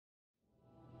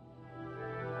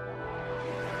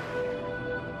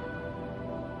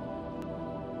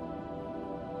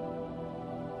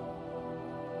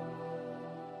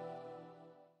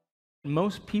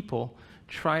most people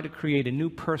try to create a new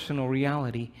personal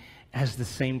reality as the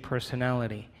same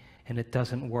personality, and it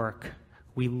doesn't work.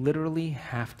 We literally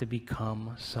have to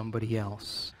become somebody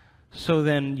else. So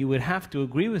then you would have to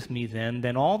agree with me then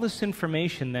that all this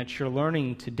information that you're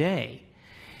learning today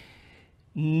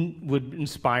would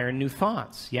inspire new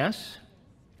thoughts, yes?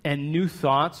 And new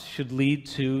thoughts should lead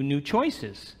to new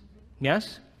choices,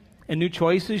 yes? And new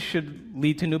choices should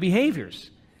lead to new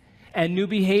behaviors. And new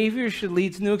behaviors should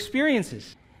lead to new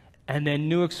experiences. And then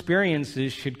new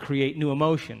experiences should create new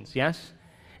emotions, yes?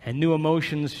 And new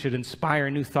emotions should inspire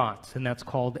new thoughts, and that's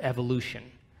called evolution,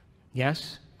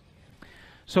 yes?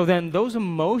 So then those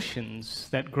emotions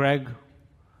that Greg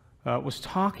was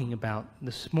talking about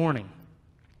this morning,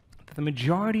 the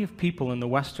majority of people in the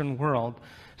Western world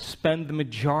spend the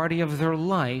majority of their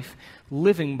life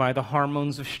living by the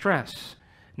hormones of stress.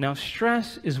 Now,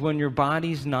 stress is when your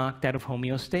body's knocked out of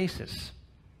homeostasis.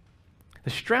 The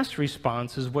stress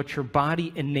response is what your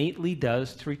body innately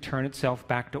does to return itself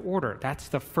back to order. That's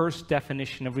the first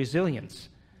definition of resilience.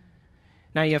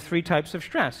 Now, you have three types of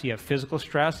stress. You have physical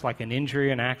stress, like an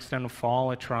injury, an accident, a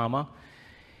fall, a trauma.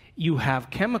 You have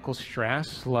chemical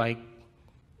stress, like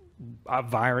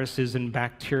viruses and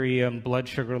bacteria and blood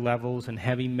sugar levels and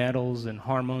heavy metals and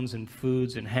hormones and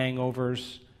foods and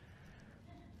hangovers.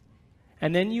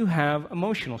 And then you have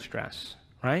emotional stress,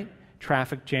 right?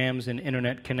 Traffic jams and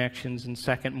internet connections and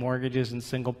second mortgages and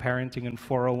single parenting and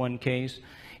 401ks.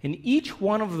 And each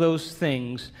one of those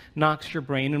things knocks your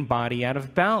brain and body out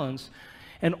of balance.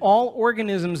 And all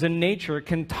organisms in nature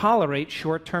can tolerate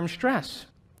short-term stress.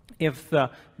 If the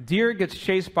deer gets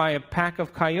chased by a pack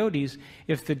of coyotes,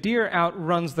 if the deer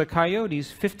outruns the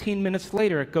coyotes, 15 minutes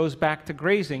later it goes back to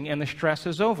grazing and the stress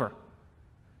is over.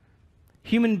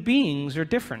 Human beings are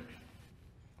different.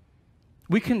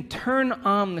 We can turn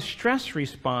on the stress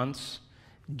response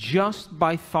just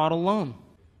by thought alone.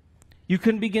 You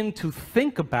can begin to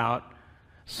think about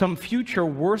some future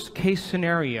worst-case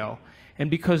scenario, and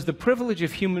because the privilege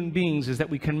of human beings is that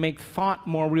we can make thought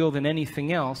more real than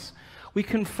anything else, we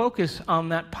can focus on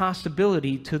that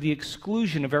possibility to the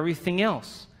exclusion of everything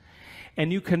else.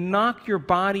 And you can knock your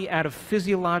body out of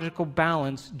physiological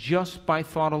balance just by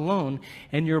thought alone,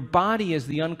 and your body, as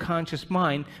the unconscious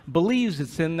mind, believes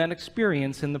it's in that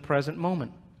experience in the present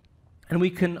moment. And we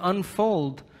can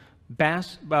unfold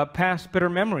past bitter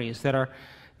memories that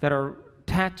are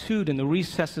tattooed in the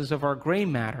recesses of our gray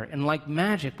matter, and like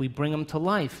magic, we bring them to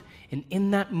life, and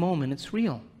in that moment, it's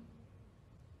real.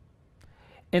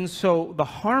 And so the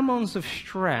hormones of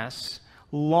stress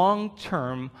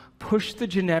long-term push the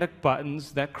genetic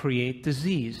buttons that create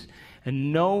disease,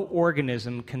 and no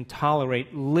organism can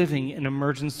tolerate living in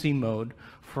emergency mode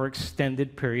for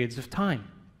extended periods of time.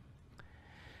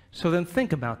 So then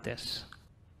think about this.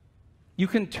 You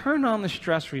can turn on the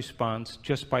stress response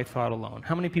just by thought alone.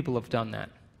 How many people have done that?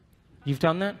 You've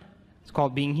done that? It's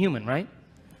called being human, right?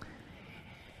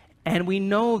 And we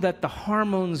know that the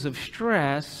hormones of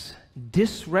stress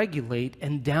dysregulate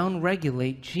and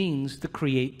downregulate genes to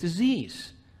create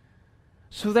disease.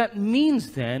 So that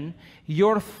means then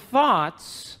your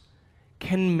thoughts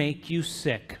can make you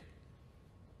sick.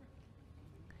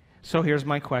 So here's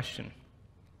my question.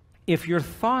 If your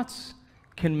thoughts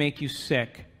can make you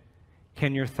sick,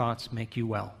 can your thoughts make you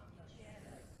well?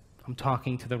 I'm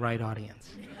talking to the right audience.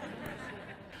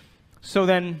 So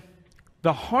then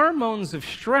the hormones of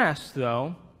stress,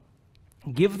 though,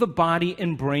 give the body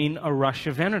and brain a rush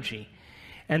of energy.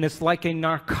 And it's like a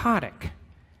narcotic.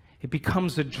 It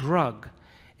becomes a drug.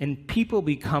 And people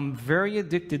become very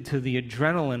addicted to the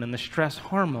adrenaline and the stress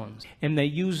hormones. And they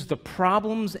use the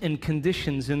problems and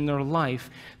conditions in their life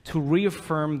to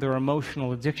reaffirm their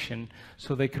emotional addiction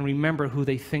so they can remember who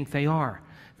they think they are.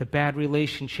 The bad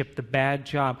relationship, the bad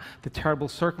job, the terrible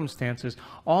circumstances,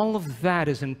 all of that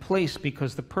is in place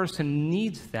because the person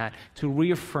needs that to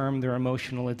reaffirm their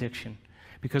emotional addiction.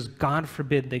 Because God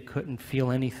forbid they couldn't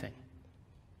feel anything.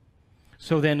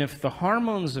 So then if the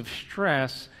hormones of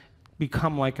stress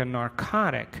become like a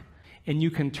narcotic, and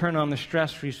you can turn on the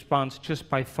stress response just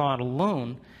by thought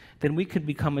alone, then we could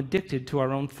become addicted to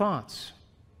our own thoughts.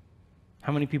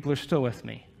 How many people are still with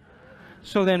me?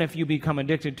 So then if you become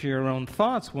addicted to your own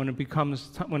thoughts, when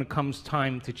it comes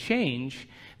time to change,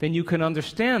 then you can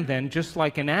understand then, just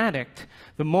like an addict,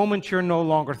 the moment you're no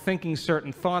longer thinking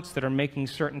certain thoughts that are making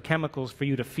certain chemicals for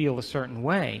you to feel a certain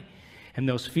way, and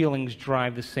those feelings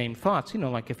drive the same thoughts. You know,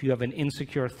 like if you have an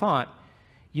insecure thought,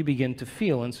 you begin to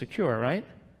feel insecure, right?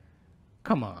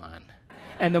 Come on.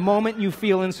 And the moment you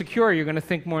feel insecure, you're going to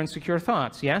think more insecure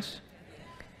thoughts, yes?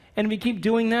 And if you keep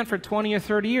doing that for 20 or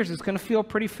 30 years, it's going to feel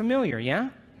pretty familiar, yeah?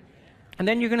 And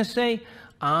then you're going to say,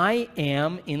 I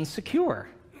am insecure.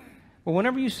 Well,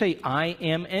 whenever you say, I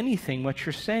am anything, what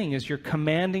you're saying is you're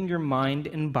commanding your mind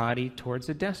and body towards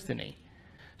a destiny.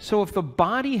 So if the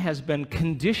body has been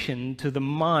conditioned to the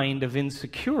mind of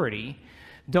insecurity,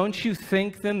 don't you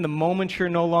think then the moment you're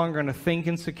no longer going to think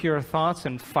insecure thoughts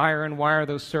and fire and wire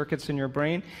those circuits in your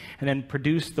brain and then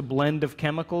produce the blend of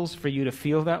chemicals for you to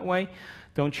feel that way,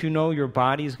 don't you know your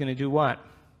body is going to do what?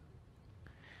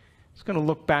 It's going to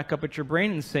look back up at your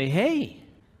brain and say, hey,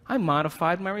 I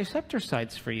modified my receptor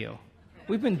sites for you.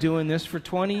 We've been doing this for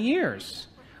 20 years.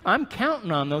 I'm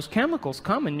counting on those chemicals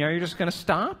coming. Now you're just going to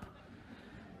stop?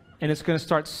 And it's going to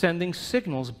start sending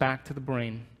signals back to the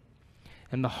brain.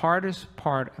 And the hardest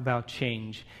part about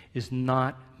change is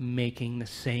not making the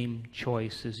same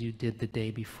choice as you did the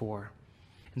day before.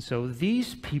 And so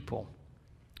these people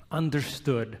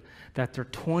understood that their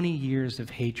 20 years of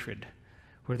hatred,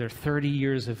 or their 30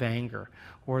 years of anger,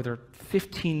 or their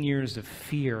 15 years of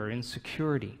fear or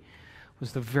insecurity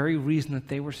was the very reason that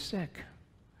they were sick.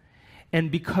 And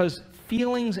because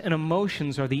feelings and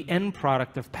emotions are the end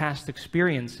product of past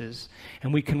experiences,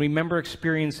 and we can remember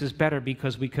experiences better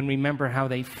because we can remember how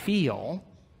they feel,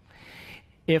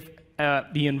 if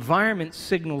the environment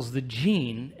signals the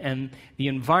gene and the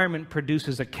environment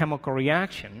produces a chemical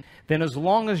reaction, then as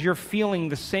long as you're feeling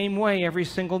the same way every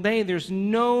single day, there's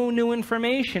no new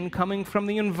information coming from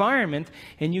the environment,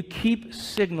 and you keep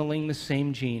signaling the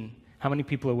same gene. How many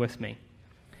people are with me?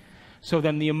 So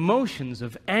then the emotions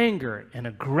of anger and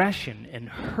aggression and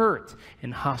hurt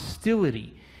and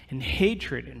hostility and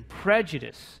hatred and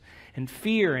prejudice and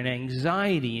fear and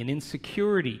anxiety and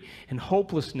insecurity and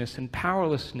hopelessness and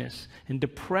powerlessness and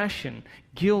depression,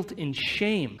 guilt and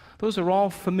shame, those are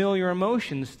all familiar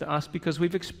emotions to us because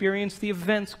we've experienced the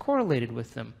events correlated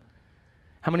with them.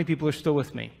 How many people are still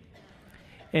with me?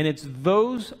 And it's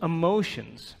those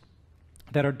emotions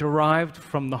that are derived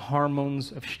from the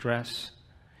hormones of stress.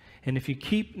 And if you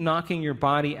keep knocking your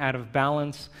body out of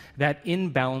balance, that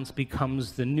imbalance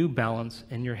becomes the new balance,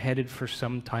 and you're headed for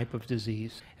some type of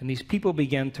disease. And these people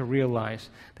began to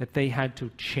realize that they had to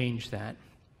change that.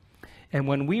 And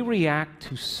when we react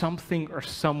to something or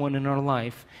someone in our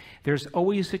life, there's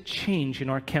always a change in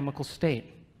our chemical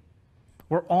state.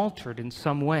 We're altered in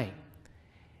some way.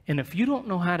 And if you don't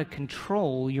know how to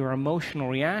control your emotional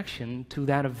reaction to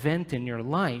that event in your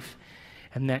life,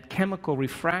 and that chemical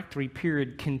refractory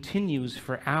period continues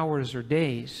for hours or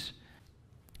days,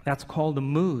 that's called a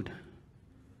mood.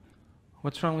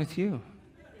 What's wrong with you?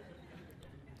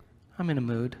 I'm in a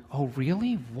mood. Oh,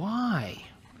 really? Why?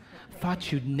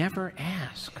 Thought you'd never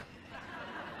ask.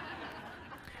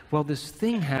 Well, this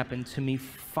thing happened to me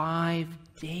 5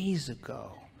 days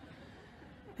ago,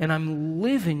 and I'm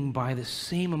living by the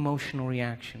same emotional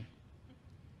reaction.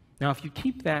 Now, if you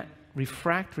keep that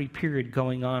refractory period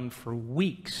going on for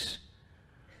weeks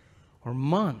or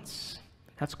months,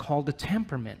 that's called a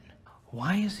temperament.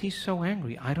 Why is he so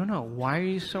angry? I don't know. Why are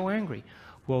you so angry?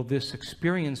 Well, this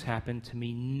experience happened to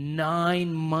me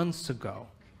 9 months ago,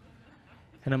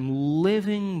 and I'm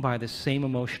living by the same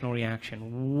emotional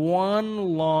reaction. One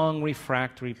long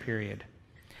refractory period.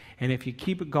 And if you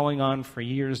keep it going on for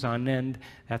years on end,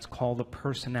 that's called a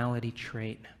personality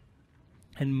trait.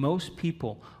 And most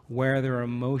people wear their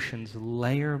emotions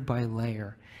layer by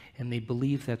layer, and they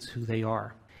believe that's who they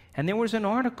are. And there was an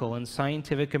article in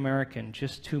Scientific American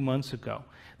just 2 months ago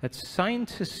that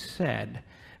scientists said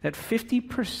that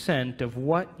 50% of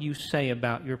what you say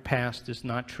about your past is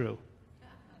not true.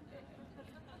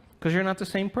 Because you're not the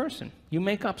same person. You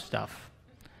make up stuff.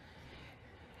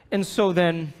 And so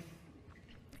then,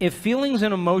 if feelings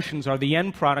and emotions are the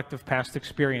end product of past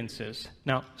experiences,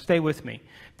 now stay with me.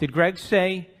 Did Greg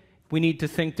say we need to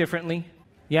think differently?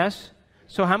 Yes?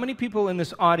 So how many people in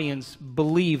this audience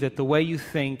believe that the way you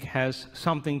think has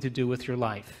something to do with your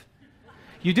life?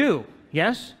 You do,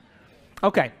 yes?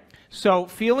 Okay, so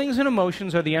feelings and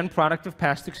emotions are the end product of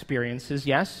past experiences,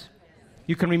 yes?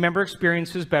 You can remember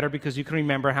experiences better because you can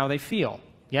remember how they feel,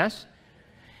 yes?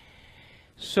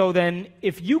 So then,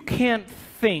 if you can't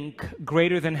think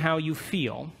greater than how you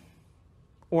feel,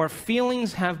 or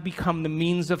feelings have become the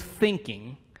means of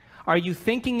thinking, are you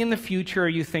thinking in the future or are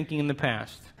you thinking in the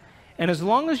past? And as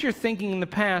long as you're thinking in the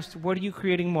past, what are you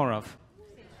creating more of?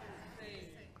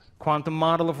 Quantum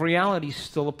model of reality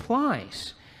still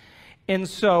applies. And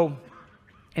so,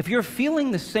 if you're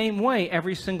feeling the same way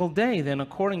every single day, then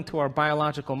according to our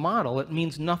biological model, it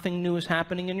means nothing new is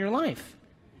happening in your life.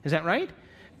 Is that right?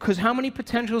 Because how many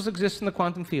potentials exist in the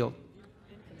quantum field?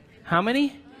 How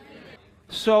many?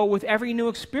 So with every new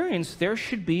experience, there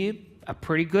should be a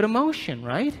pretty good emotion,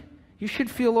 right? You should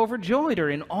feel overjoyed or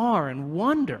in awe and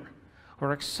wonder.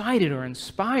 or excited or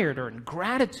inspired or in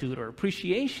gratitude or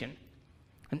appreciation,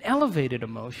 an elevated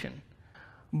emotion.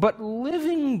 But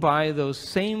living by those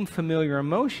same familiar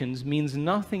emotions means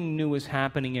nothing new is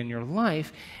happening in your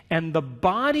life, and the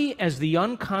body as the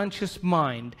unconscious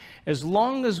mind, as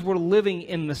long as we're living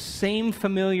in the same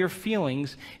familiar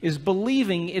feelings, is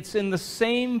believing it's in the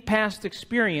same past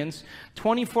experience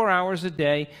 24 hours a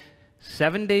day,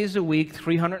 7 days a week,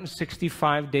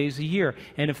 365 days a year.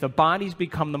 And if the body's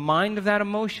become the mind of that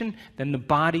emotion, then the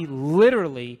body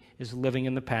literally is living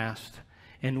in the past.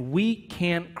 And we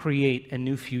can't create a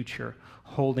new future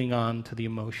holding on to the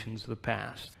emotions of the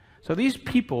past. So these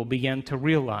people began to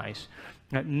realize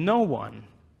that no one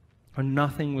or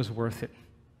nothing was worth it,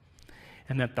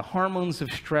 and that the hormones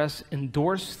of stress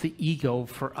endorse the ego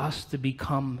for us to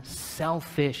become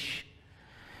selfish.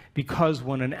 Because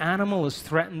when an animal is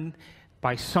threatened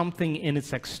by something in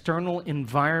its external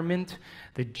environment,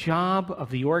 the job of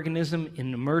the organism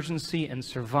in emergency and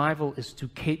survival is to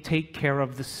take care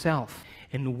of the self.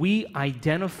 And we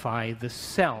identify the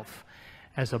self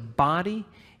as a body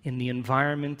in the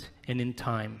environment and in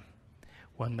time.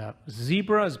 When the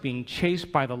zebra is being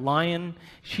chased by the lion,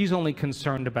 she's only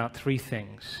concerned about 3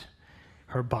 things.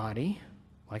 Her body,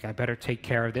 like I better take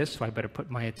care of this, so I better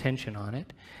put my attention on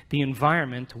it. The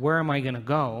environment, where am I going to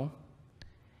go?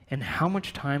 And how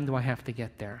much time do I have to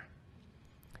get there?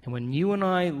 And when you and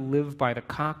I live by the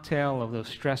cocktail of those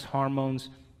stress hormones,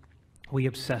 we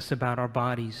obsess about our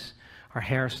bodies, our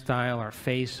hairstyle, our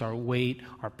face, our weight,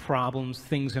 our problems,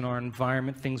 things in our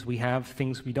environment, things we have,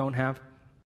 things we don't have,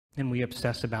 and we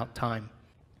obsess about time.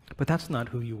 But that's not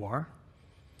who you are.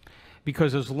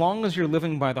 Because as long as you're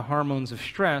living by the hormones of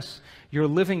stress, you're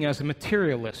living as a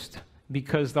materialist.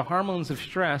 Because the hormones of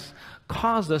stress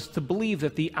cause us to believe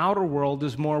that the outer world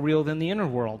is more real than the inner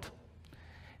world.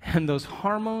 And those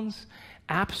hormones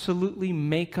absolutely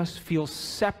make us feel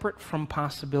separate from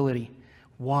possibility.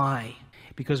 Why?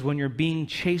 Because when you're being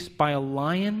chased by a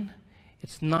lion,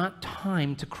 it's not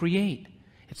time to create.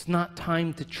 It's not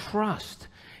time to trust.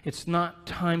 It's not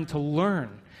time to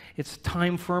learn. It's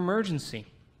time for emergency.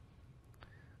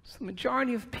 So the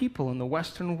majority of people in the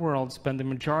Western world spend the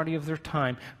majority of their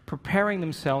time preparing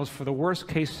themselves for the worst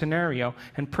case scenario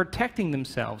and protecting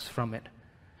themselves from it.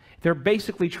 They're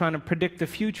basically trying to predict the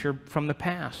future from the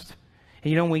past.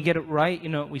 And when we get it right, you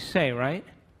know what we say, right?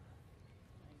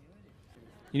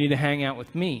 You need to hang out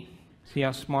with me. See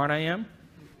how smart I am?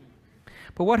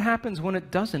 But what happens when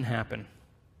it doesn't happen?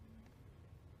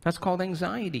 That's called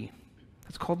anxiety.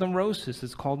 That's called neurosis.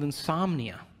 It's called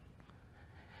insomnia.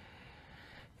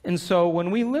 And so when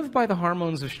we live by the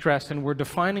hormones of stress and we're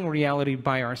defining reality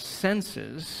by our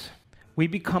senses, we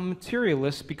become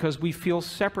materialists because we feel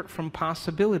separate from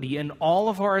possibility, and all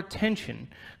of our attention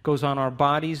goes on our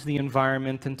bodies, the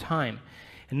environment, and time.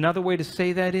 Another way to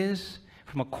say that is,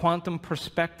 from a quantum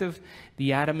perspective,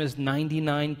 the atom is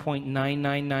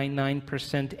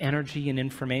 99.9999% energy and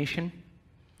information,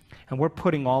 and we're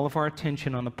putting all of our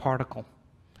attention on the particle,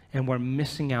 and we're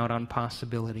missing out on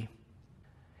possibility.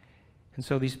 And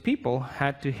so these people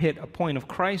had to hit a point of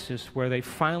crisis where they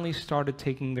finally started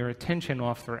taking their attention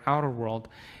off their outer world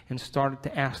and started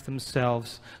to ask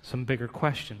themselves some bigger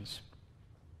questions.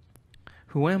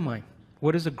 Who am I?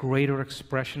 What is a greater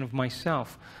expression of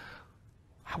myself?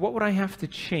 What would I have to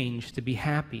change to be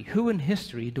happy? Who in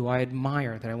history do I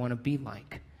admire that I want to be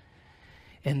like?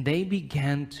 And they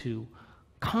began to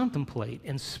contemplate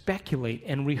and speculate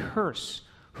and rehearse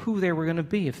who they were going to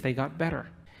be if they got better.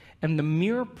 And the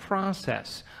mere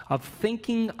process of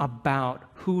thinking about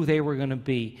who they were going to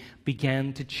be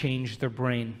began to change their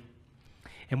brain.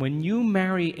 And when you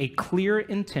marry a clear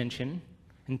intention,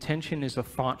 intention is a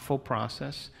thoughtful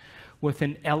process, with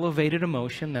an elevated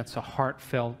emotion, that's a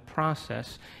heartfelt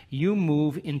process, you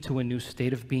move into a new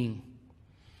state of being.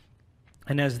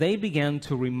 And as they began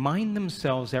to remind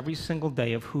themselves every single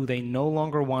day of who they no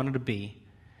longer wanted to be,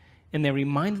 and they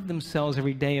reminded themselves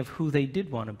every day of who they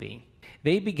did want to be,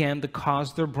 they began to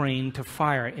cause their brain to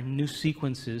fire in new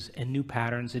sequences and new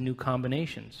patterns and new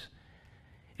combinations.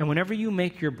 And whenever you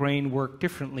make your brain work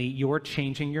differently, you're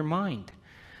changing your mind.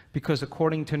 Because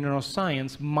according to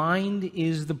neuroscience, mind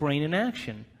is the brain in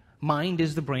action. Mind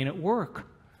is the brain at work.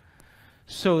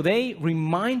 So they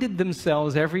reminded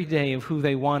themselves every day of who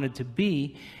they wanted to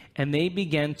be, and they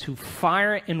began to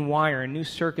fire and wire new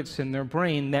circuits in their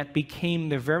brain that became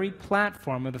the very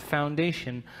platform of the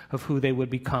foundation of who they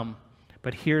would become.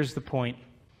 But here's the point.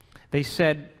 They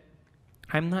said,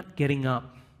 I'm not getting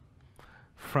up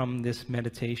from this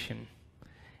meditation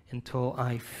until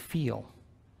I feel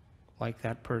like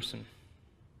that person.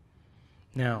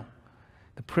 Now,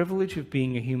 The privilege of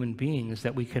being a human being is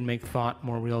that we can make thought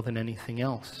more real than anything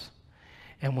else.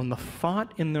 And when the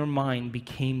thought in their mind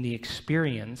became the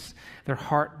experience, their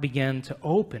heart began to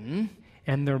open,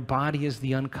 and their body, as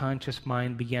the unconscious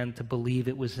mind, began to believe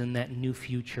it was in that new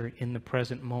future, in the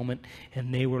present moment,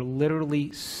 and they were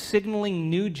literally signaling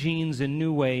new genes in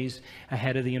new ways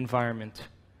ahead of the environment.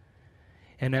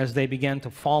 And as they began to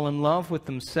fall in love with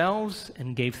themselves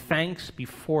and gave thanks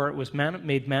before it was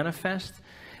made manifest,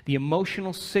 the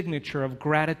emotional signature of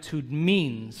gratitude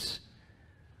means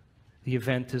the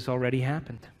event has already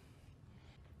happened.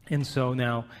 And so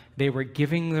now they were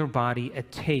giving their body a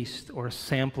taste or a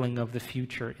sampling of the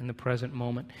future in the present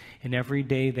moment. And every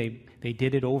day they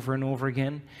did it over and over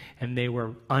again. And they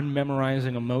were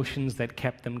unmemorizing emotions that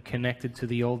kept them connected to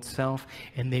the old self.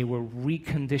 And they were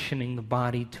reconditioning the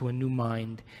body to a new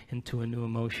mind and to a new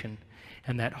emotion.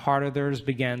 And that heart of theirs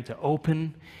began to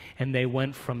open. And they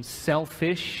went from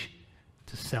selfish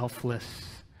to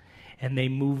selfless. And they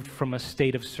moved from a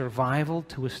state of survival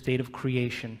to a state of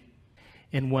creation.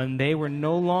 And when they were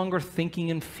no longer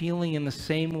thinking and feeling in the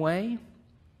same way,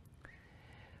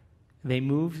 they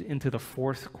moved into the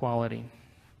fourth quality.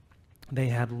 They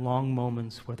had long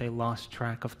moments where they lost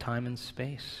track of time and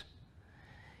space.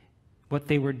 What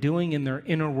they were doing in their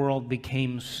inner world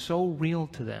became so real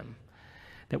to them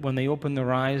that when they opened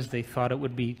their eyes, they thought it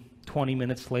would be 20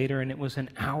 minutes later, and it was an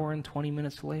hour and 20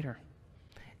 minutes later.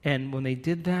 And when they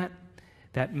did that,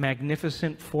 that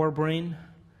magnificent forebrain,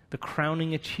 the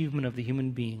crowning achievement of the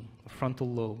human being, the frontal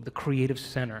lobe, the creative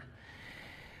center,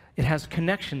 it has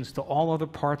connections to all other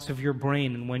parts of your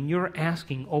brain. And when you're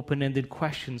asking open-ended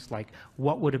questions like,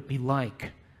 what would it be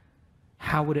like?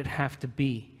 How would it have to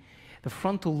be? The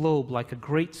frontal lobe, like a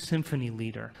great symphony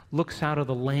leader, looks out of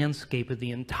the landscape of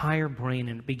the entire brain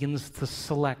and begins to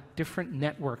select different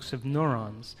networks of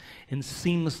neurons and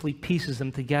seamlessly pieces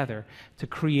them together to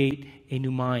create a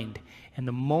new mind. And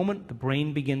the moment the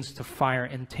brain begins to fire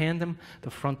in tandem,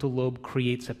 the frontal lobe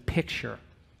creates a picture.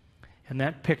 And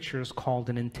that picture is called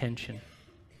an intention.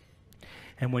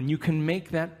 And when you can make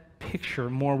that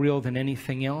picture more real than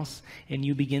anything else, and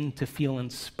you begin to feel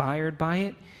inspired by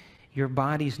it, your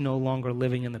body's no longer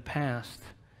living in the past.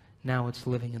 Now it's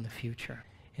living in the future.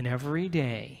 And every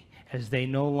day, as they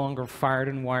no longer fired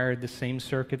and wired the same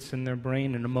circuits in their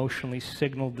brain and emotionally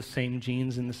signaled the same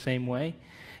genes in the same way,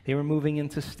 they were moving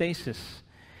into stasis.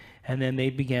 And then they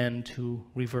began to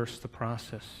reverse the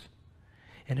process.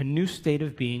 And a new state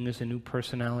of being is a new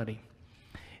personality.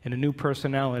 And a new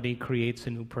personality creates a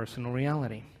new personal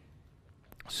reality.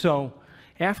 So,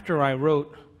 after I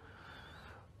wrote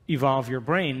Evolve Your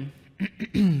Brain,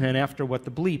 and after What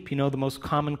the Bleep, you know the most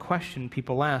common question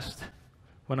people asked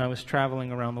when I was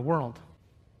traveling around the world?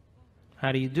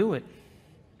 How do you do it?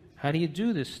 How do you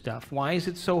do this stuff? Why is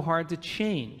it so hard to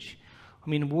change? I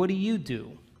mean, what do you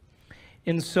do?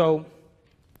 And so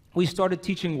we started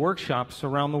teaching workshops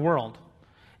around the world,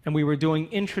 and we were doing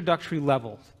introductory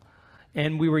levels.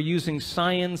 And we were using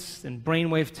science and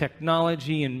brainwave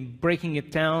technology and breaking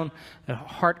it down,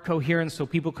 heart coherence, so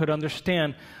people could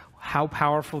understand how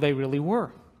powerful they really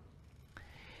were.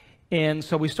 And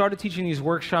so we started teaching these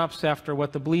workshops after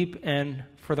What the Bleep, and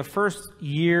for the first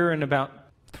year and about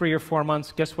 3 or 4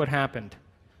 months, guess what happened?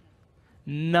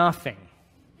 Nothing.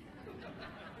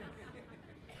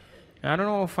 I don't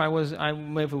know if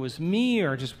if it was me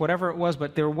or just whatever it was,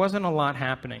 but there wasn't a lot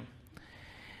happening.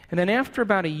 And then after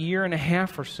about 1.5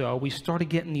 years or so, we started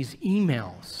getting these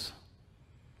emails.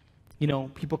 You know,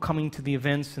 people coming to the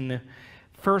events, and the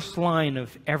first line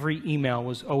of every email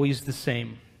was always the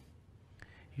same.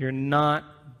 You're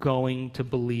not going to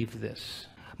believe this.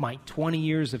 My 20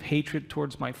 years of hatred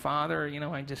towards my father, you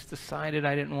know, I just decided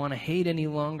I didn't want to hate any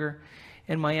longer,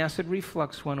 and my acid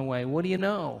reflux went away. What do you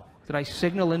know? Did I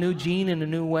signal a new gene in a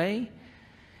new way?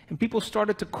 And people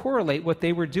started to correlate what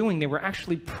they were doing. They were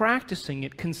actually practicing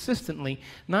it consistently,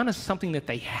 not as something that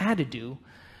they had to do,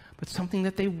 but something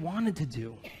that they wanted to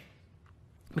do,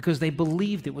 because they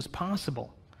believed it was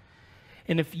possible.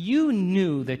 And if you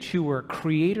knew that you were a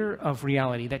creator of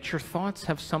reality, that your thoughts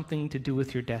have something to do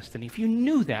with your destiny, if you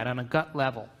knew that on a gut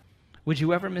level, would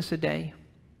you ever miss a day?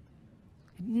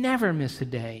 Never miss a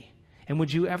day. And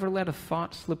would you ever let a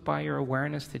thought slip by your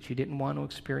awareness that you didn't want to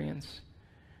experience?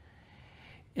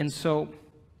 And so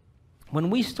when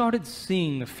we started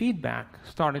seeing the feedback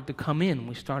started to come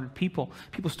in,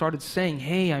 people started saying,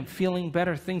 hey, I'm feeling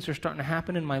better, things are starting to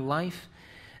happen in my life.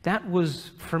 That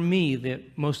was, for me, the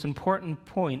most important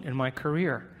point in my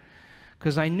career,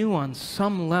 because I knew on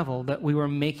some level that we were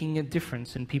making a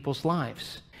difference in people's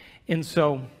lives. And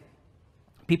so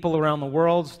people around the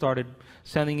world started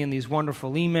sending in these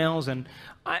wonderful emails, and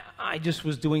I just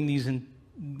was doing these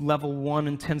level 1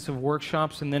 intensive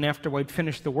workshops, and then after I'd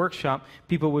finished the workshop,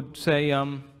 people would say,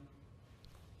 can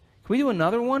we do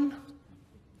another one?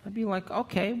 I'd be like,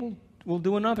 okay, we'll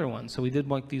do another one. So we did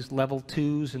like these level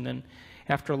 2s, and then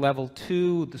after level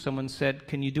 2, someone said,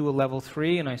 can you do a level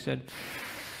 3? And I said,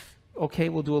 okay,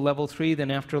 we'll do a level 3.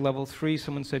 Then after level 3,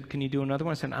 someone said, can you do another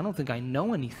one? I said, I don't think I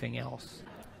know anything else.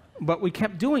 But we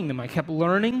kept doing them. I kept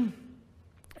learning,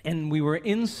 and we were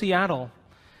in Seattle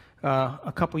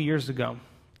a couple years ago,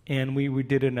 and we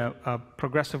did a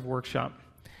progressive workshop.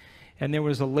 And there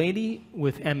was a lady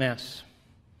with MS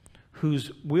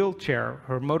whose wheelchair,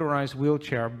 her motorized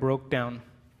wheelchair, broke down.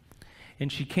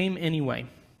 And she came anyway.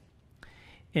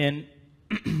 And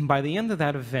by the end of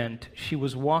that event, she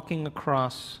was walking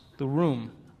across the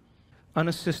room,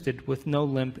 unassisted, with no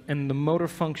limp, and the motor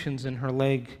functions in her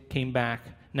leg came back.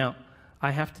 Now,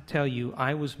 I have to tell you,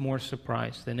 I was more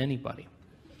surprised than anybody.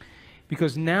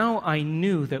 Because now I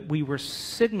knew that we were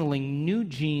signaling new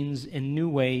genes in new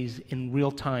ways in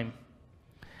real time.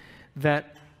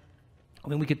 That, I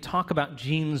mean, we could talk about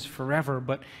genes forever,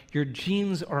 but your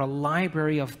genes are a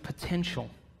library of potential.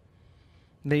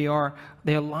 They're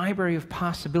a library of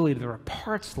possibility. They're a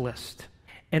parts list.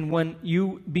 And when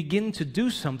you begin to do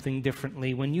something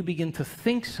differently, when you begin to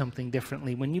think something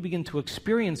differently, when you begin to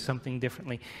experience something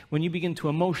differently, when you begin to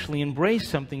emotionally embrace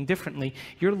something differently,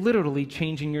 you're literally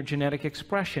changing your genetic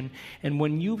expression. And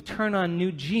when you turn on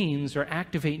new genes or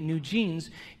activate new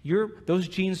genes, those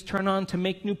genes turn on to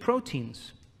make new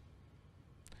proteins.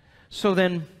 So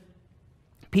then,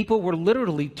 people were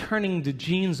literally turning the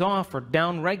genes off or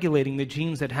down-regulating the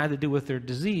genes that had to do with their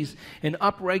disease and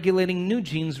up-regulating new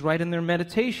genes right in their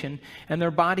meditation, and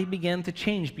their body began to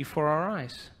change before our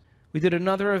eyes. We did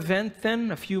another event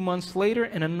then, a few months later,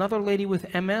 and another lady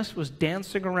with MS was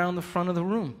dancing around the front of the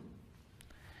room.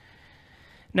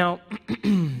 Now,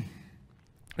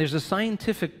 there's a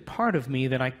scientific part of me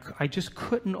that I just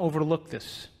couldn't overlook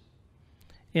this.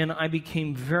 And I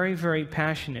became very, very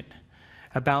passionate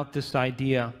about this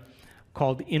idea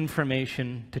called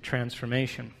information to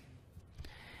transformation.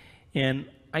 And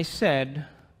I said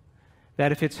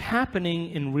that if it's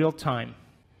happening in real time,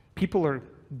 people are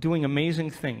doing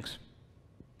amazing things.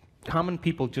 Common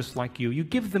people just like you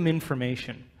give them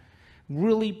information,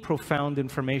 really profound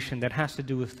information that has to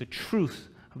do with the truth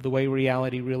of the way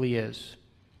reality really is.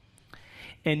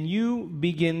 And you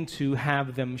begin to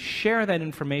have them share that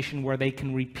information where they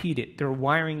can repeat it. They're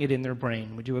wiring it in their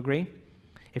brain. Would you agree?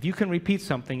 If you can repeat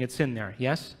something, it's in there,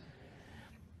 yes?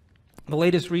 The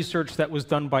latest research that was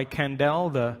done by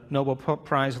Kandel, the Nobel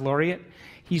Prize laureate,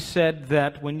 he said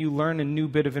that when you learn a new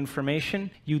bit of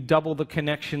information, you double the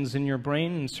connections in your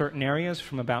brain in certain areas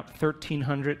from about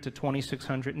 1,300 to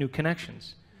 2,600 new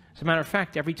connections. As a matter of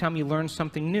fact, every time you learn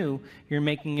something new, you're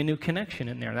making a new connection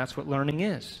in there. That's what learning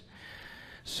is.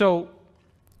 So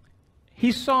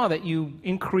he saw that you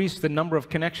increase the number of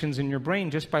connections in your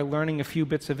brain just by learning a few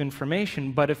bits of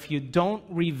information, but if you don't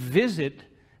revisit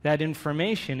that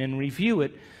information and review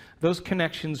it, those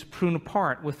connections prune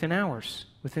apart within hours,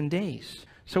 within days.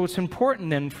 So it's important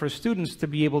then for students to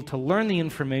be able to learn the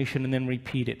information and then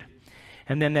repeat it.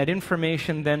 And then that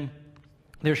information, then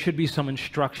there should be some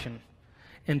instruction,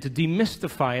 and to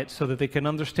demystify it so that they can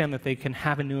understand that they can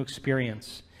have a new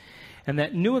experience. And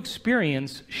that new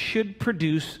experience should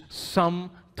produce some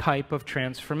type of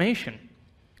transformation.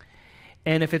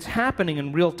 And if it's happening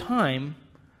in real time,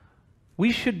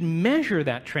 we should measure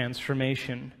that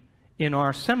transformation in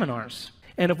our seminars.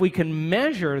 And if we can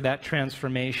measure that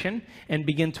transformation and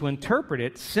begin to interpret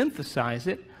it, synthesize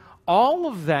it, all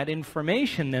of that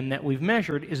information then that we've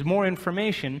measured is more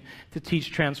information to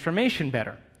teach transformation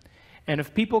better. And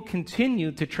if people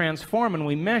continue to transform and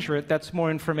we measure it, that's more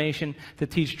information to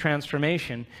teach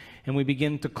transformation. And we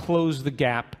begin to close the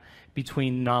gap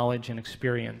between knowledge and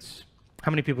experience.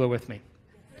 How many people are with me?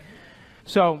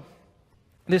 So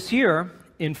this year,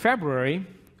 in February,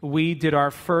 we did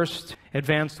our first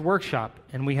advanced workshop.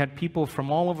 And we had people from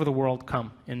all over the world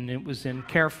come. And it was in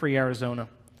Carefree, Arizona.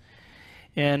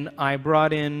 And I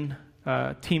brought in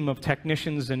a team of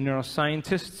technicians and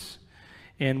neuroscientists.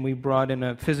 And we brought in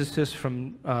a physicist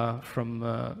from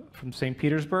St.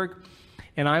 Petersburg,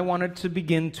 and I wanted to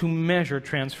begin to measure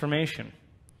transformation.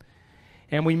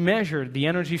 And we measured the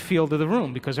energy field of the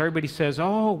room, because everybody says,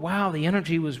 oh, wow, the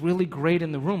energy was really great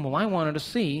in the room. Well, I wanted to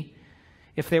see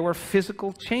if there were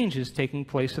physical changes taking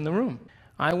place in the room.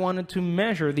 I wanted to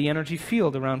measure the energy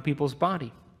field around people's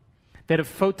body. That if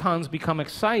photons become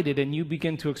excited and you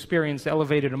begin to experience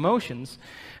elevated emotions,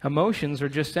 emotions are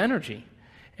just energy.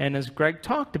 And as Greg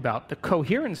talked about, the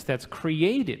coherence that's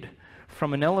created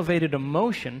from an elevated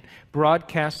emotion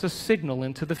broadcasts a signal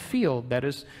into the field that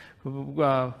is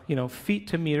feet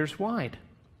to meters wide.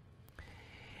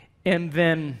 And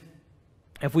then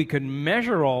if we could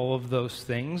measure all of those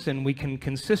things and we can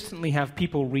consistently have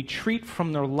people retreat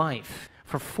from their life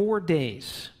for 4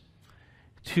 days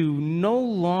to no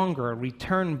longer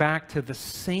return back to the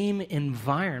same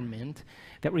environment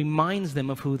that reminds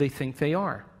them of who they think they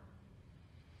are.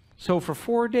 So for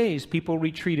 4 days, people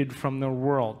retreated from their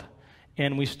world.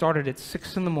 And we started at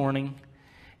 6 in the morning,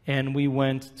 and we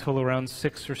went till around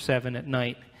 6 or 7 at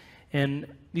night. And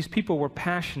these people were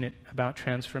passionate about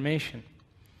transformation.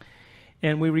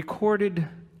 And we recorded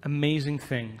amazing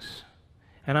things.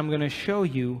 And I'm going to show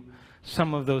you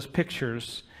some of those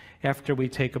pictures after we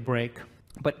take a break.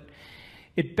 But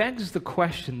it begs the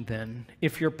question then,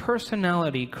 if your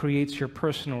personality creates your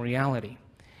personal reality,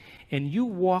 and you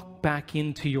walk back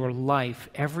into your life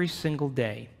every single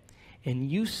day,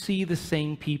 and you see the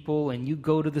same people, and you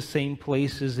go to the same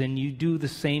places, and you do the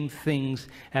same things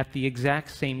at the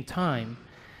exact same time,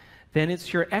 then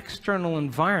it's your external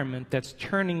environment that's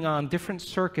turning on different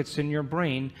circuits in your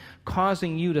brain,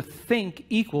 causing you to think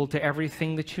equal to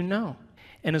everything that you know.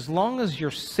 And as long as your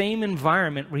same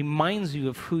environment reminds you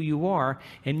of who you are,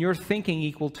 and you're thinking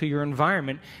equal to your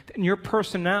environment, then your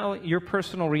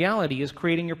personal reality is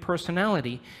creating your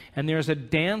personality. And there's a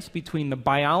dance between the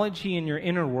biology in your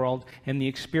inner world and the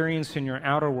experience in your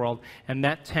outer world, and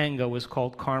that tango is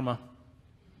called karma.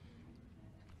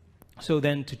 So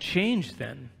then to change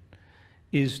then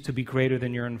is to be greater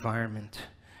than your environment,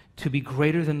 to be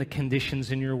greater than the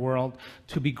conditions in your world,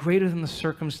 to be greater than the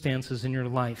circumstances in your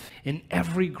life. And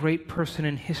every great person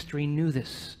in history knew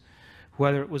this,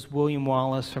 whether it was William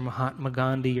Wallace or Mahatma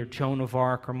Gandhi or Joan of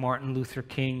Arc or Martin Luther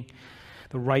King,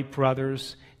 the Wright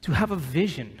brothers, to have a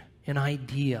vision, an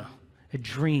idea, a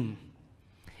dream,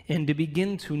 and to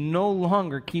begin to no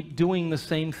longer keep doing the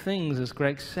same things, as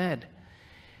Greg said,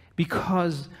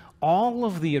 because all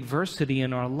of the adversity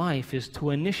in our life is to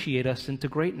initiate us into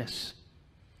greatness.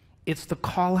 It's to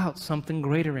call out something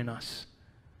greater in us.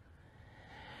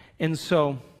 And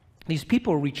so these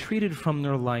people retreated from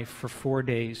their life for 4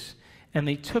 days, and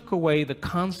they took away the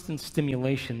constant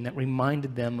stimulation that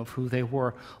reminded them of who they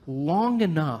were long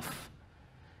enough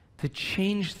to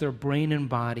change their brain and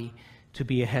body to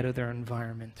be ahead of their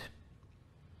environment.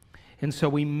 And so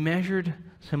we measured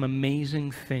some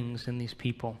amazing things in these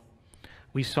people.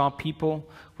 We saw people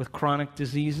with chronic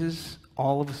diseases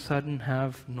all of a sudden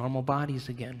have normal bodies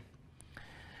again.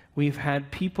 We've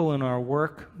had people in our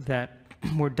work that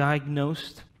were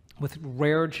diagnosed with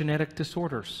rare genetic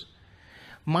disorders.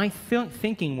 My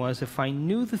thinking was, if I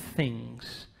knew the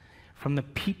things from the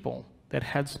people that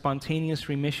had spontaneous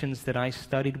remissions that I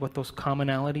studied, what those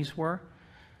commonalities were,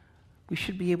 we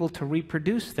should be able to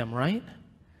reproduce them, right?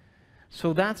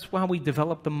 So that's why we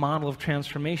developed the model of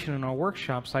transformation in our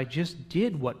workshops. I just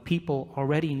did what people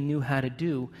already knew how to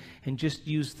do and just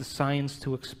used the science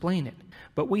to explain it.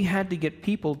 But we had to get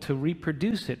people to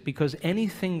reproduce it, because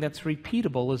anything that's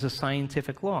repeatable is a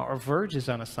scientific law, or verges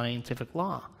on a scientific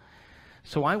law.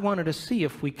 So I wanted to see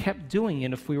if we kept doing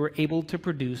it, if we were able to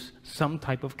produce some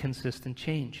type of consistent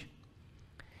change.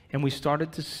 And we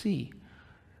started to see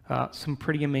some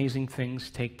pretty amazing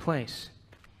things take place.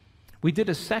 We did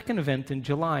a second event in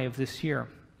July of this year,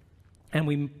 and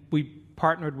we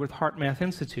partnered with HeartMath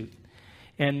Institute,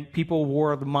 and people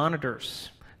wore the monitors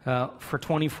for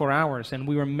 24 hours, and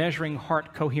we were measuring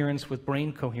heart coherence with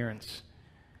brain coherence.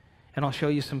 And I'll show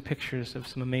you some pictures of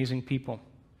some amazing people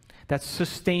that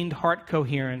sustained heart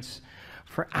coherence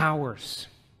for hours.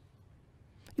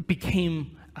 It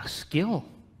became a skill.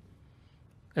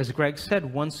 As Greg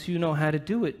said, once you know how to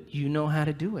do it, you know how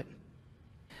to do it.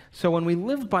 So when we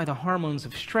live by the hormones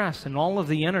of stress and all of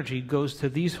the energy goes to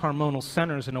these hormonal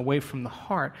centers and away from the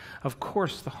heart, of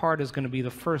course the heart is going to be the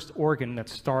first organ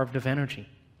that's starved of energy.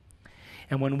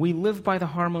 And when we live by the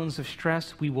hormones of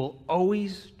stress, we will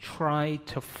always try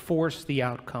to force the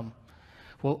outcome.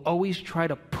 We'll always try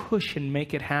to push and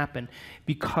make it happen,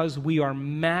 because we are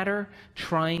matter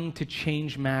trying to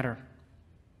change matter.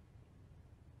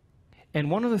 And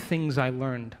one of the things I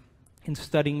learned in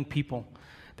studying people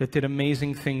that did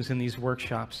amazing things in these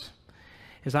workshops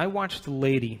is I watched a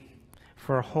lady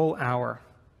for a whole hour.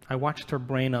 I watched her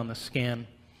brain on the scan,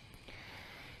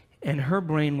 and her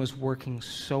brain was working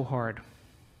so hard.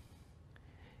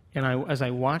 And as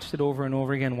I watched it over and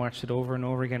over again, watched it over and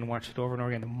over again, watched it over and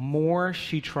over again, the more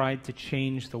she tried to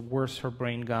change, the worse her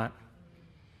brain got.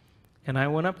 And I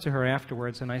went up to her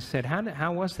afterwards and I said,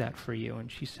 how was that for you?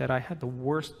 And she said, I had the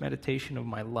worst meditation of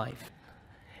my life.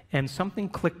 And something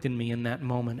clicked in me in that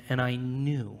moment, and I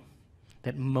knew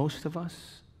that most of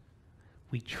us,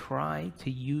 we try to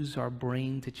use our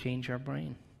brain to change our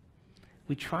brain.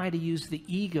 We try to use the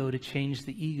ego to change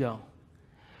the ego.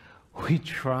 We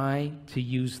try to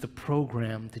use the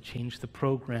program to change the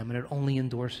program, and it only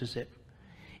endorses it.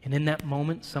 And in that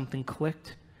moment, something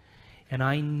clicked, and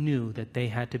I knew that they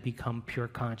had to become pure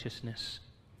consciousness,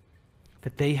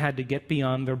 that they had to get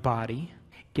beyond their body,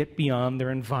 get beyond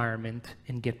their environment,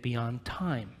 and get beyond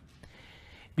time.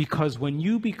 Because when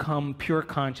you become pure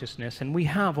consciousness, and we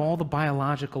have all the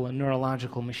biological and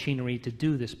neurological machinery to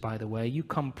do this, by the way, you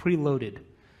come preloaded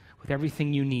with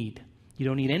everything you need. You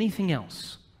don't need anything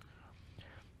else.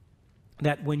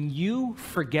 That when you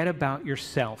forget about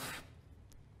yourself,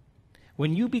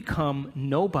 when you become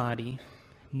nobody,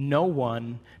 no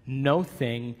one, no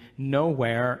thing,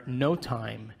 nowhere, no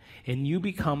time, and you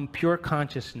become pure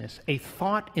consciousness, a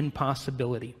thought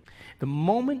impossibility. The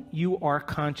moment you are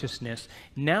consciousness,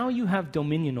 now you have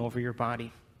dominion over your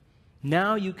body.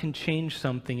 Now you can change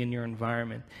something in your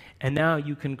environment, and now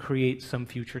you can create some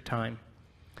future time.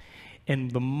 And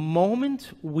the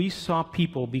moment we saw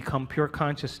people become pure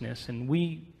consciousness, and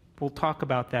we will talk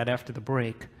about that after the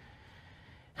break,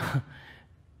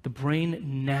 the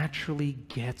brain naturally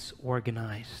gets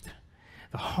organized.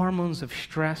 The hormones of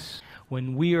stress,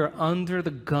 when we are under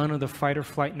the gun of the fight or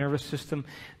flight nervous system,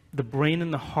 the brain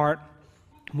and the heart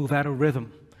move out of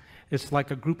rhythm. It's like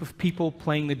a group of people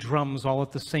playing the drums all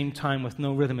at the same time with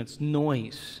no rhythm. It's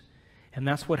noise. And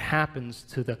that's what happens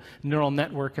to the neural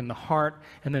network in the heart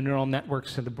and the neural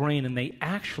networks in the brain. And they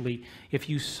actually, if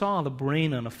you saw the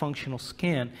brain on a functional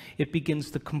scan, it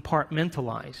begins to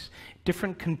compartmentalize.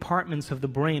 Different compartments of the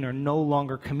brain are no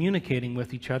longer communicating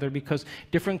with each other because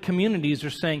different communities are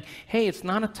saying, hey, it's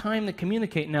not a time to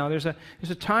communicate now. There's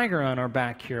a tiger on our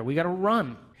back here. We got to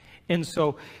run. And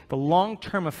so the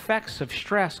long-term effects of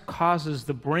stress causes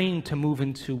the brain to move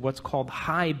into what's called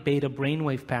high beta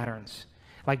brainwave patterns,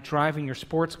 like driving your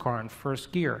sports car in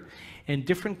first gear. And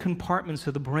different compartments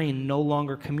of the brain no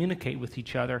longer communicate with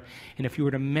each other. And if you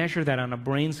were to measure that on a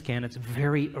brain scan, it's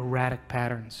very erratic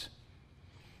patterns.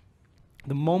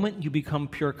 The moment you become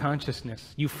pure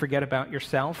consciousness, you forget about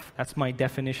yourself. That's my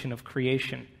definition of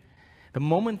creation. The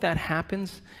moment that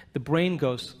happens, the brain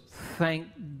goes, thank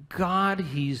God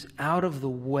he's out of the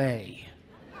way.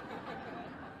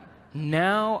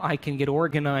 Now I can get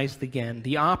organized again.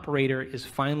 The operator is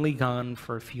finally gone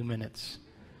for a few minutes.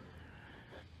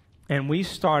 And we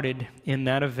started in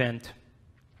that event,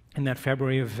 in that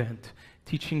February event,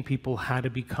 teaching people how to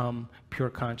become pure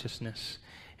consciousness.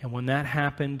 And when that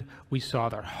happened, we saw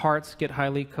their hearts get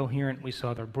highly coherent. We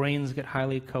saw their brains get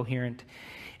highly coherent.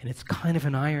 And it's kind of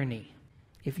an irony.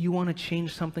 If you want to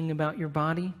change something about your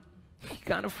body, you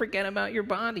got to forget about your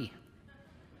body.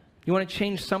 You want to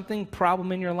change something,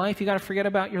 problem in your life, you got to forget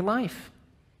about your life.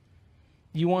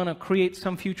 You want to create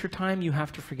some future time, you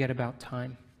have to forget about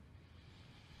time.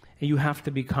 And you have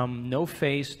to become no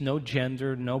face, no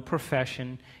gender, no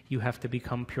profession. You have to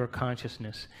become pure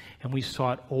consciousness. And we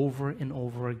saw it over and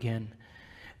over again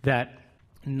that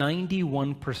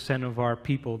 91% of our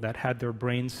people that had their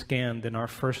brains scanned in our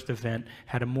first event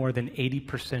had a more than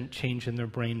 80% change in their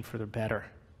brain for the better.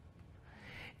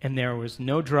 And there was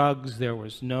no drugs, there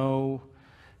was no,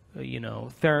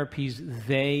 therapies.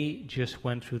 They just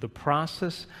went through the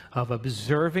process of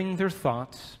observing their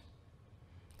thoughts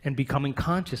and becoming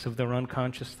conscious of their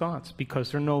unconscious thoughts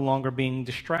because they're no longer being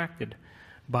distracted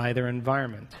by their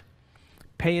environment.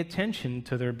 Pay attention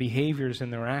to their behaviors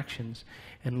and their actions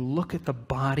and look at the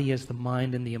body as the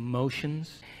mind and the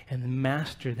emotions and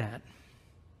master that.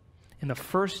 In the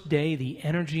first day, the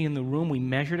energy in the room, we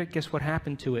measured it. Guess what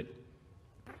happened to it?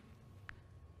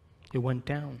 It went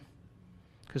down.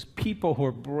 Because people who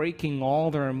are breaking all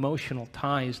their emotional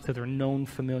ties to their known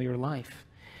familiar life.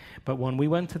 But when we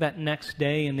went to that next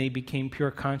day and they became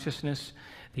pure consciousness,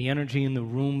 the energy in the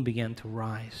room began to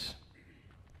rise.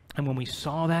 And when we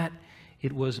saw that,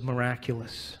 it was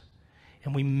miraculous.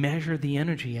 And we measured the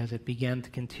energy as it began to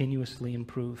continuously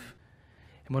improve.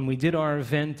 And when we did our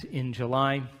event in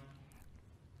July,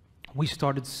 we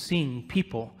started seeing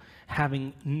people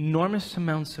having enormous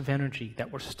amounts of energy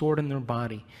that were stored in their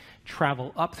body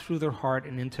travel up through their heart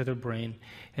and into their brain.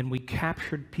 And we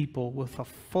captured people with a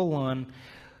full-on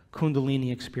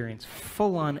Kundalini experience,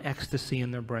 full-on ecstasy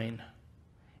in their brain.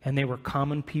 And they were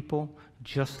common people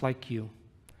just like you.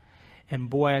 And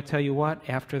boy, I tell you what,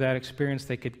 after that experience,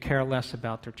 they could care less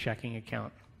about their checking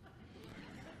account.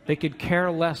 They could care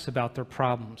less about their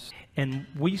problems. And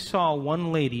we saw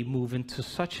one lady move into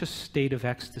such a state of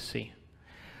ecstasy.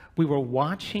 We were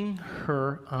watching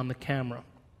her on the camera,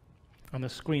 on the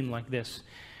screen like this.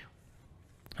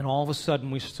 And all of a sudden,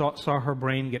 we saw her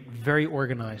brain get very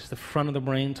organized. The front of the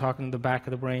brain talking to the back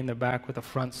of the brain, the back with the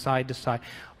front, side to side.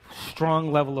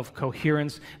 strong level of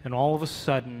coherence, and all of a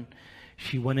sudden,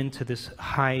 she went into this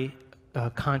high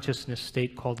consciousness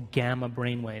state called gamma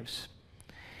brainwaves.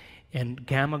 And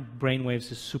gamma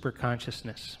brainwaves is super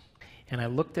consciousness. And I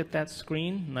looked at that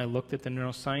screen, and I looked at the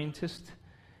neuroscientist,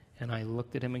 and I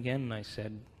looked at him again, and I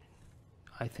said,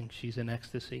 I think she's in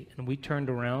ecstasy. And we turned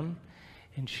around,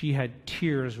 and she had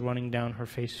tears running down her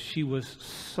face. She was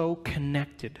so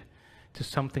connected to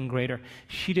something greater.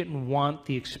 She didn't want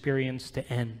the experience to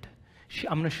end.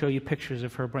 I'm going to show you pictures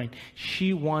of her brain.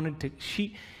 She wanted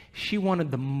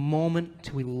the moment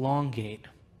to elongate.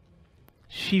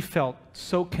 She felt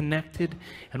so connected,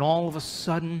 and all of a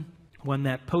sudden, when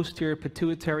that posterior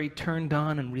pituitary turned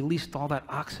on and released all that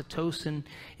oxytocin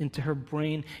into her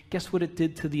brain, guess what it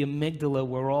did to the amygdala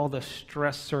where all the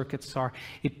stress circuits are?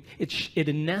 It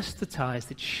anesthetized,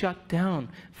 it shut down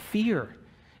fear,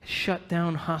 it shut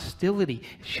down hostility,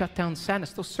 it shut down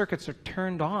sadness. Those circuits are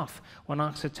turned off when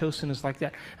oxytocin is like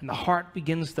that. And the heart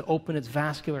begins to open its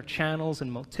vascular channels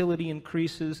and motility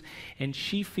increases, and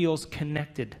she feels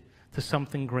connected to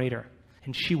something greater.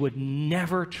 And she would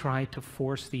never try to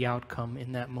force the outcome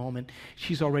in that moment.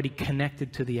 She's already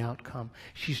connected to the outcome.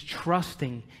 She's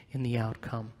trusting in the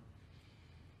outcome.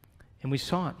 And we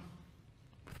saw it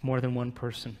with more than one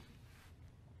person.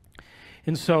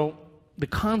 And so the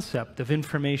concept of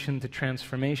information to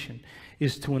transformation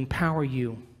is to empower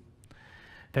you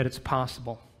that it's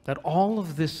possible, that all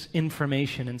of this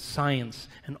information and science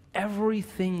and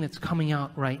everything that's coming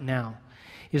out right now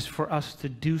is for us to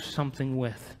do something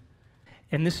with.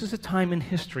 And this is a time in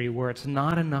history where it's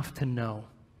not enough to know.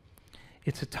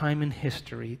 It's a time in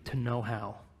history to know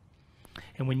how.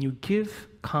 And when you give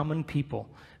common people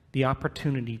the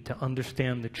opportunity to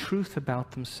understand the truth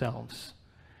about themselves,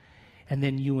 and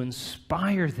then you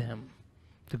inspire them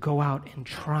to go out and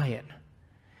try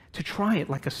it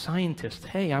like a scientist.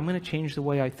 Hey, I'm going to change the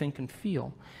way I think and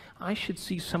feel. I should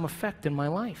see some effect in my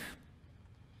life.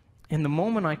 And the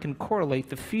moment I can correlate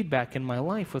the feedback in my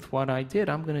life with what I did,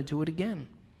 I'm going to do it again.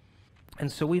 And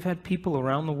so we've had people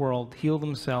around the world heal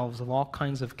themselves of all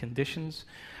kinds of conditions.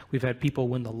 We've had people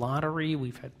win the lottery.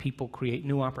 We've had people create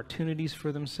new opportunities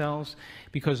for themselves,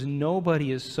 because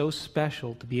nobody is so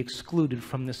special to be excluded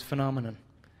from this phenomenon.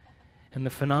 And the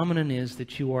phenomenon is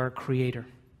that you are a creator.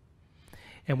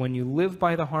 And when you live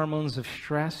by the hormones of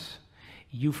stress,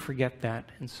 you forget that,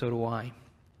 and so do I.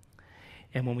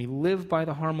 And when we live by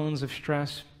the hormones of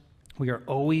stress, we are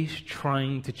always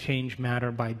trying to change matter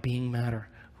by being matter.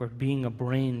 We're being a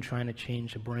brain trying to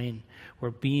change a brain.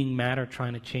 We're being matter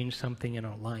trying to change something in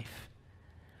our life.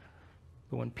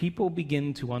 But when people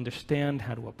begin to understand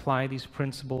how to apply these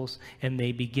principles and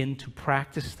they begin to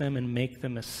practice them and make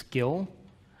them a skill,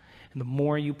 and the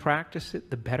more you practice it,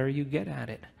 the better you get at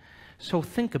it. So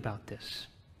think about this.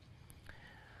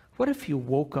 What if you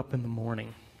woke up in the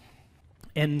morning,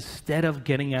 and instead of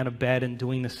getting out of bed and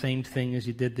doing the same thing as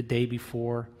you did the day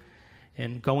before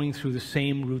and going through the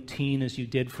same routine as you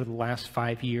did for the last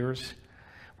 5 years,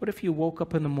 what if you woke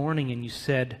up in the morning and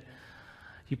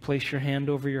you place your hand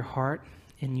over your heart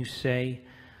and you say,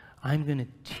 I'm going to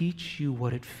teach you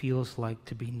what it feels like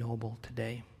to be noble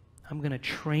today. I'm going to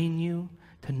train you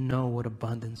to know what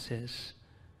abundance is.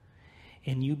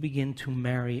 And you begin to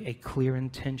marry a clear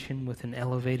intention with an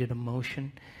elevated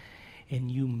emotion, and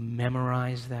you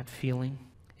memorize that feeling,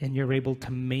 and you're able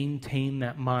to maintain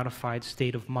that modified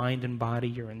state of mind and body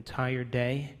your entire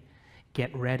day,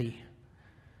 get ready.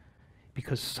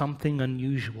 Because something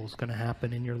unusual is going to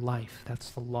happen in your life. That's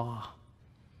the law.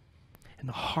 And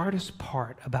the hardest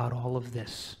part about all of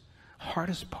this,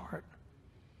 hardest part,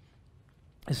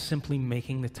 is simply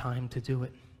making the time to do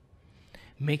it.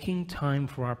 Making time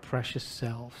for our precious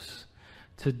selves.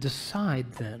 To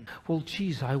decide then, well,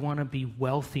 geez, I want to be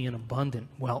wealthy and abundant.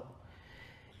 Well,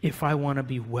 if I want to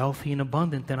be wealthy and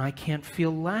abundant, then I can't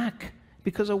feel lack,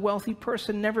 because a wealthy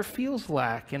person never feels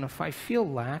lack. And if I feel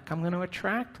lack, I'm going to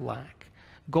attract lack.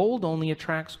 Gold only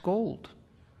attracts gold.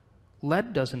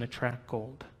 Lead doesn't attract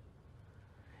gold.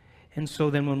 And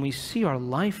so then when we see our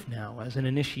life now as an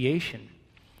initiation,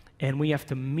 and we have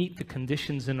to meet the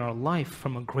conditions in our life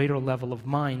from a greater level of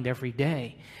mind every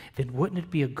day, then wouldn't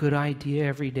it be a good idea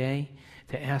every day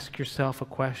to ask yourself a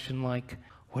question like,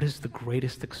 what is the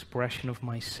greatest expression of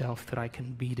myself that I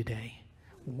can be today?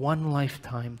 One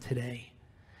lifetime today.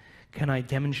 Can I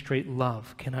demonstrate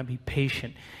love? Can I be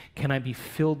patient? Can I be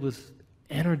filled with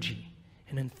energy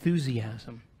and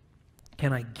enthusiasm?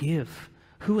 Can I give?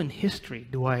 Who in history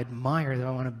do I admire that I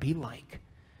want to be like?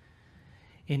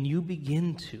 And you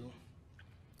begin to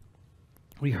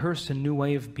rehearse a new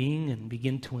way of being and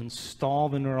begin to install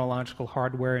the neurological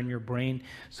hardware in your brain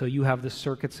so you have the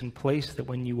circuits in place that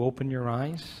when you open your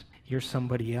eyes, you're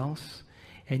somebody else,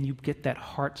 and you get that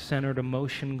heart-centered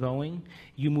emotion going.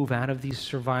 You move out of these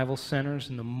survival centers,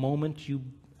 and the moment you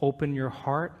open your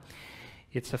heart,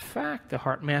 it's a fact. The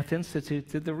Heart Math Institute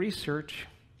did the research.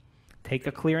 Take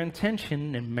a clear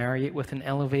intention and marry it with an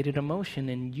elevated emotion,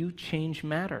 and you change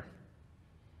matter.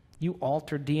 You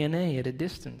alter DNA at a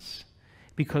distance.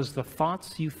 Because the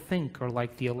thoughts you think are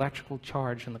like the electrical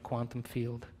charge in the quantum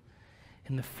field.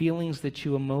 And the feelings that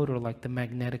you emote are like the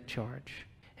magnetic charge.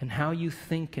 And how you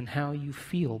think and how you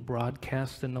feel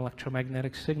broadcasts an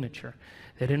electromagnetic signature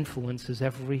that influences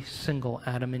every single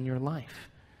atom in your life.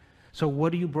 So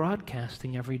what are you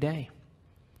broadcasting every day?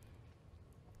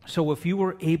 So if you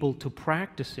were able to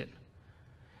practice it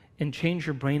and change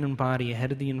your brain and body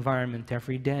ahead of the environment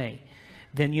every day,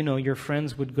 then you know your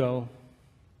friends would go,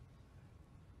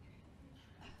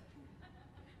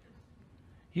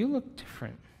 "You look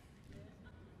different.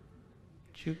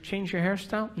 Did you change your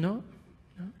hairstyle?" No.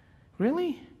 No.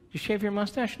 Really? Did you shave your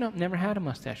mustache? No, never had a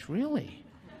mustache. Really?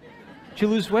 Did you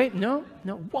lose weight? No.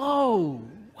 No. Whoa.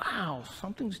 Wow.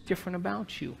 Something's different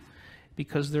about you.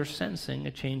 Because they're sensing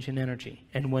a change in energy.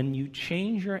 And when you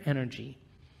change your energy,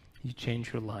 you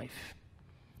change your life.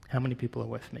 How many people are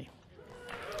with me?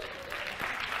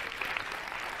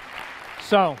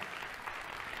 So,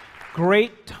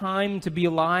 great time to be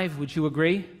alive, would you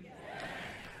agree?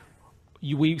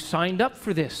 We signed up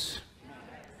for this.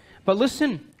 But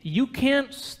listen, you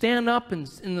can't stand up and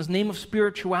in the name of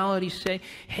spirituality say,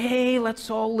 "Hey,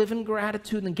 let's all live in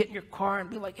gratitude," and get in your car and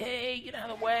be like, "Hey, get out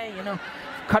of the way,"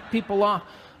 cut people off.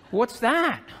 What's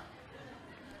that?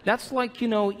 That's like,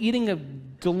 eating a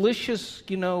delicious,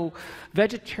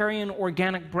 vegetarian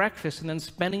organic breakfast and then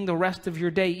spending the rest of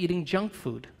your day eating junk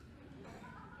food.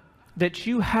 That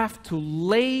you have to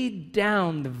lay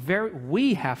down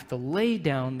we have to lay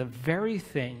down the very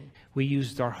thing we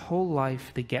used our whole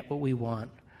life to get what we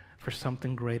want for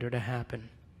something greater to happen.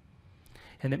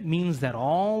 And it means that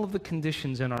all of the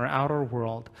conditions in our outer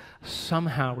world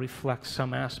somehow reflect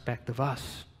some aspect of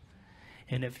us.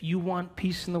 And if you want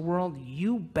peace in the world,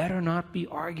 you better not be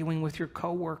arguing with your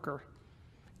coworker.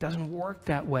 It doesn't work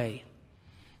that way.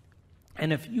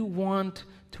 And if you want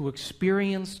to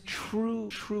experience true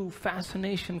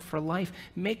fascination for life,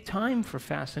 make time for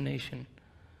fascination.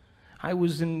 I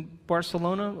was in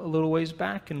Barcelona a little ways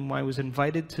back, and I was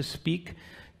invited to speak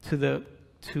to the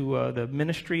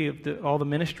ministry of all the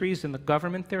ministries in the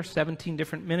government there, 17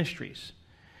 different ministries.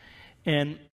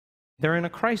 And they're in a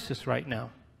crisis right now.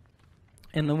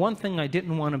 And the one thing I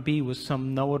didn't want to be was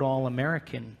some know-it-all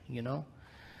American,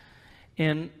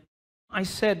 And I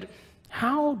said,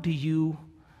 how do you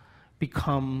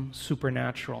become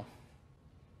supernatural?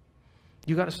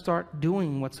 You got to start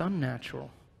doing what's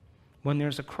unnatural. When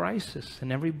there's a crisis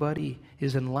and everybody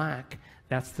is in lack,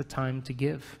 that's the time to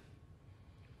give.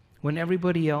 When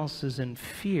everybody else is in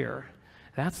fear,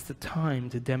 that's the time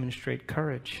to demonstrate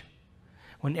courage.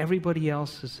 When everybody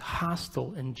else is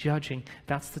hostile and judging,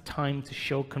 that's the time to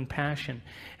show compassion.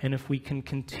 And if we can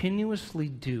continuously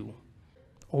do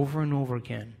over and over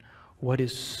again what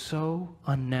is so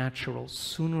unnatural,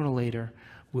 sooner or later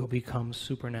will become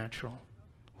supernatural.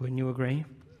 Wouldn't you agree?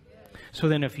 So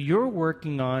then if you're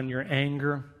working on your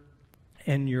anger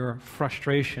and your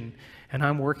frustration, and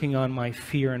I'm working on my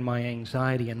fear and my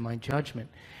anxiety and my judgment,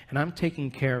 and I'm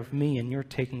taking care of me and you're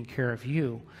taking care of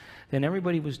you, then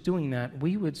everybody was doing that,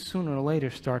 we would sooner or later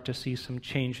start to see some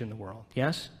change in the world.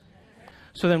 Yes?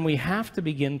 So then we have to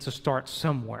begin to start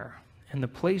somewhere. And the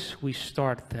place we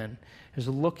start then is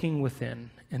looking within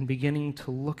and beginning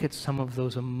to look at some of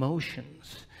those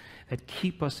emotions that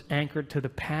keep us anchored to the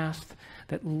past,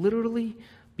 that literally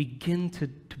begin to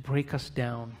break us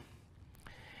down.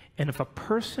 And if a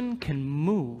person can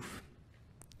move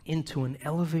into an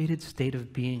elevated state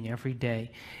of being every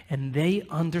day, and they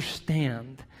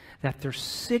understand that they're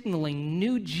signaling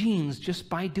new genes just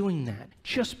by doing that,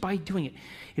 just by doing it.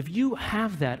 If you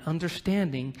have that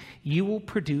understanding, you will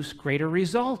produce greater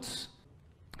results.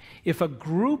 If a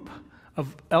group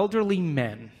of elderly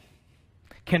men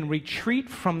can retreat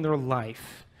from their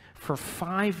life for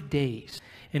 5 days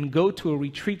and go to a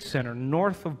retreat center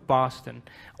north of Boston,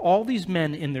 all these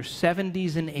men in their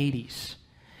 70s and 80s,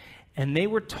 and they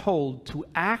were told to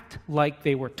act like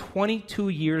they were 22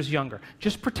 years younger.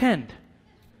 Just pretend.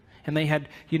 And they had,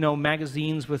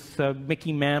 magazines with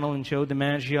Mickey Mantle and Joe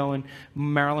DiMaggio and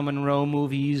Marilyn Monroe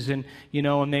movies, and,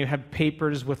 and they had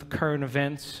papers with current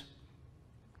events.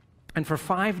 And for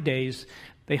 5 days,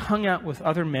 they hung out with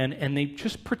other men, and they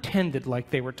just pretended like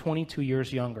they were 22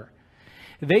 years younger.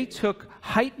 They took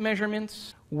height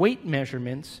measurements, weight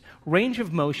measurements, range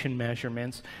of motion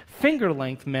measurements, finger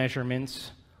length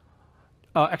measurements,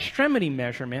 extremity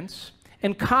measurements,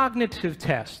 and cognitive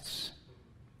tests.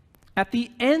 At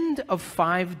the end of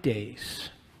 5 days,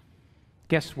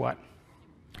 guess what?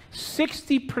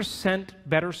 60%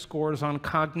 better scores on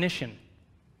cognition.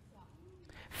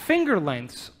 Finger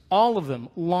lengths, all of them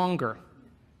longer.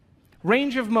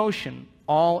 Range of motion,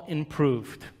 all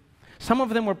improved. Some of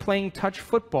them were playing touch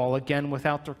football again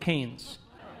without their canes.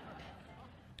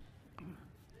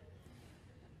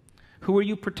 Who are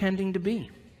you pretending to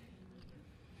be?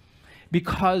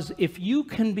 Because if you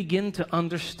can begin to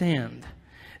understand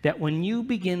that when you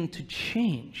begin to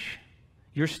change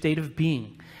your state of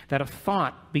being, that a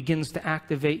thought begins to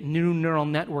activate new neural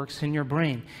networks in your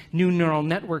brain. New neural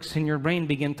networks in your brain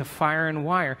begin to fire and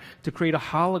wire to create a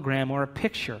hologram or a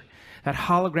picture. That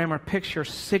hologram or picture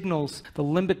signals the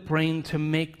limbic brain to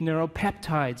make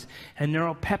neuropeptides. And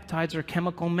neuropeptides are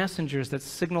chemical messengers that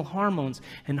signal hormones.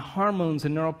 And hormones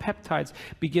and neuropeptides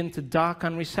begin to dock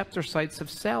on receptor sites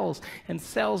of cells. And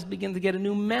cells begin to get a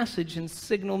new message and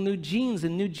signal new genes.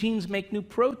 And new genes make new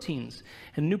proteins.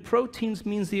 And new proteins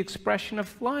means the expression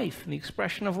of life. And the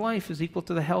expression of life is equal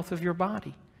to the health of your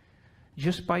body.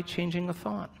 Just by changing a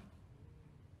thought.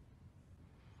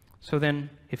 So then,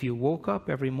 if you woke up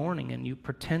every morning and you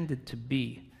pretended to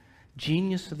be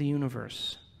genius of the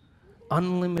universe,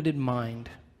 unlimited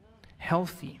mind,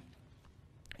 healthy,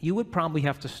 you would probably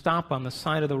have to stop on the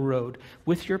side of the road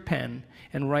with your pen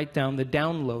and write down the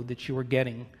download that you were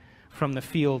getting from the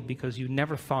field because you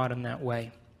never thought in that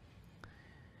way.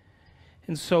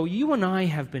 And so you and I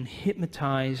have been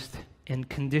hypnotized and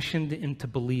conditioned into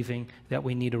believing that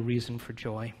we need a reason for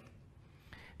joy,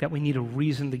 that we need a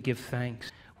reason to give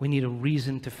thanks. We need a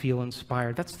reason to feel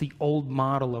inspired. That's the old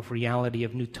model of reality,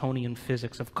 of Newtonian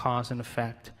physics, of cause and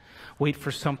effect. Wait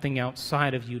for something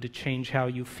outside of you to change how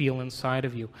you feel inside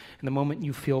of you. And the moment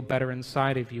you feel better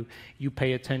inside of you, you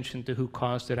pay attention to who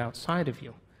caused it outside of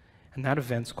you. And that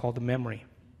event's called a memory.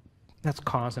 That's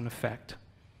cause and effect.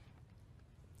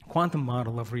 Quantum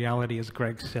model of reality, as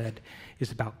Greg said,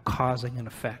 is about causing an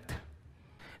effect.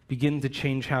 Begin to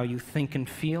change how you think and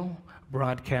feel,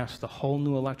 broadcast a whole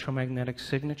new electromagnetic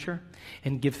signature,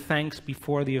 and give thanks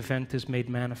before the event is made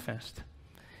manifest.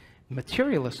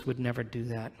 Materialists would never do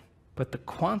that, but the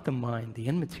quantum mind, the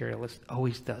immaterialist,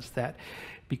 always does that,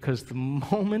 because the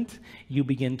moment you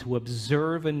begin to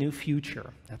observe a new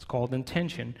future, that's called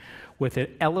intention, with an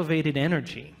elevated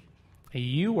energy,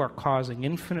 you are causing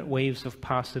infinite waves of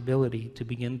possibility to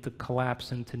begin to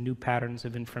collapse into new patterns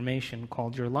of information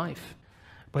called your life.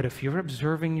 But if you're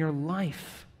observing your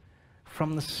life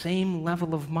from the same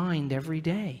level of mind every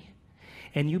day,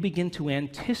 and you begin to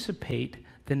anticipate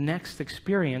the next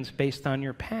experience based on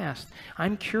your past,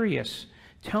 I'm curious,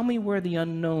 tell me where the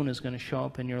unknown is going to show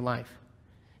up in your life.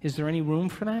 Is there any room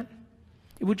for that?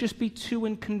 It would just be too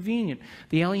inconvenient.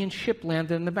 The alien ship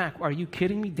landed in the back. Are you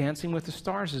kidding me? Dancing with the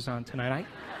Stars is on tonight.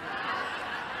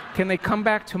 Can they come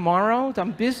back tomorrow?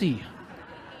 I'm busy.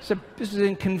 This is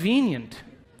inconvenient.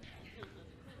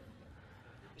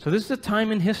 So this is a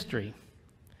time in history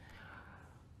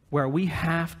where we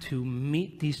have to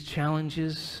meet these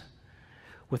challenges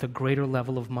with a greater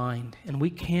level of mind. And we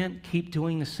can't keep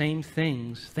doing the same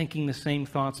things, thinking the same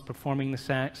thoughts, performing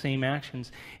the same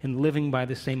actions, and living by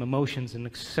the same emotions and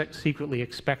secretly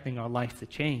expecting our life to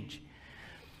change.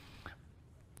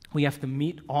 We have to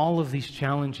meet all of these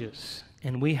challenges,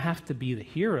 and we have to be the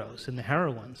heroes and the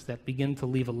heroines that begin to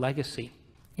leave a legacy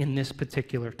in this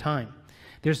particular time.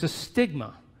 There's a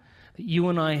stigma that you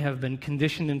and I have been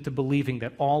conditioned into believing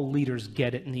that all leaders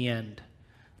get it in the end.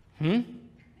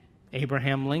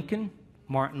 Abraham Lincoln,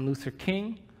 Martin Luther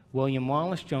King, William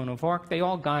Wallace, Joan of Arc, they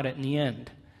all got it in the end.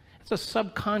 It's a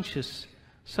subconscious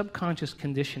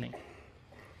conditioning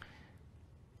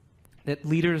that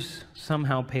leaders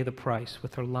somehow pay the price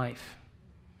with their life.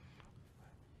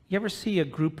 You ever see a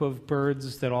group of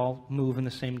birds that all move in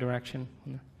the same direction?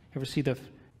 You ever see the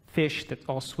fish that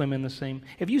all swim in the same?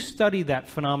 If you study that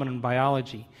phenomenon in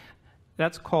biology,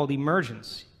 that's called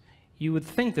emergence. You would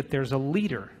think that there's a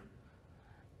leader,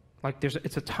 like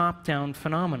it's a top-down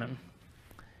phenomenon.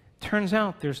 Turns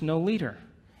out there's no leader.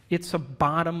 It's a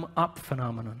bottom-up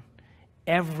phenomenon.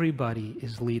 Everybody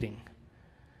is leading.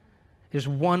 There's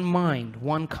one mind,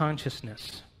 one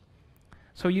consciousness.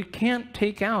 So you can't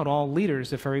take out all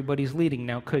leaders if everybody's leading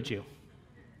now, could you?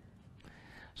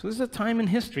 So this is a time in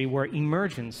history where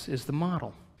emergence is the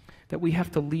model, that we have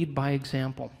to lead by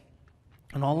example.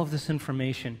 And all of this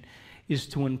information is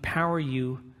to empower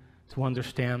you to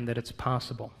understand that it's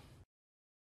possible.